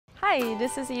Hi,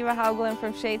 this is Eva Haugland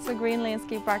from Shades of Green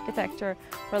Landscape Architecture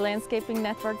for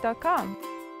landscapingnetwork.com.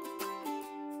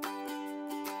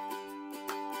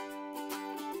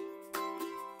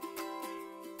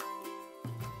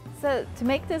 So to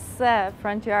make this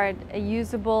front yard a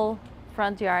usable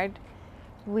front yard,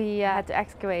 we had to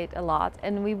excavate a lot,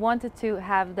 and we wanted to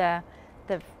have the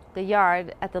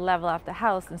yard at the level of the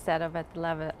house instead of at the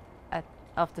level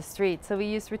of the street. So we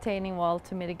used retaining wall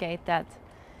to mitigate that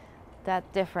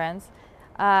difference.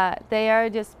 They are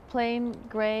just plain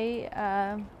gray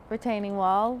retaining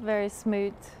wall, very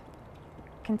smooth,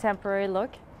 contemporary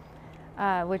look,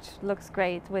 which looks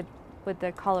great with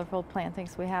the colorful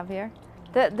plantings we have here.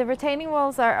 The retaining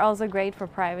walls are also great for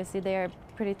privacy. They are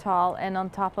pretty tall, and on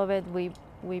top of it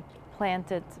we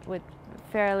planted with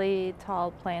fairly tall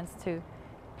plants to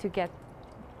get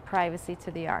privacy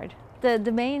to the yard.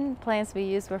 The main plants we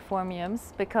used were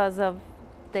phormiums because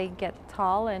they get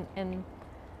tall and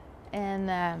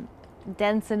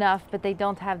dense enough, but they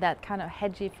don't have that kind of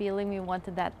hedgy feeling. We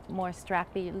wanted that more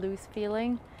strappy, loose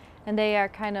feeling, and they are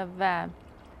kind of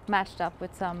matched up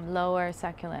with some lower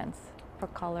succulents for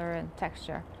color and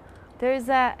texture. There's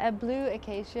a blue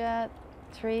acacia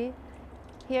tree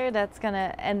here that's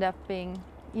gonna end up being,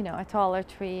 you know, a taller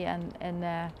tree and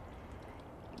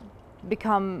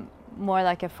become more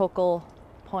like a focal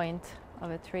point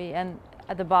of a tree, and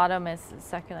at the bottom is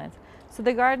succulents. So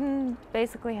the garden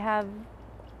basically have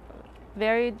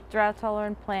very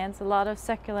drought-tolerant plants, a lot of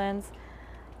succulents,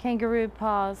 kangaroo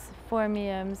paws,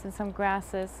 phormiums, and some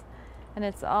grasses, and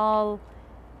it's all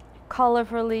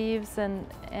colorful leaves and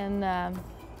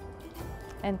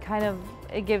kind of,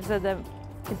 it gives it a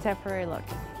contemporary look.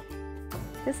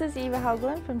 This is Eva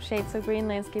Haugland from Shades of Green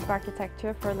Landscape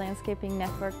Architecture for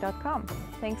landscapingnetwork.com.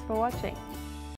 Thanks for watching.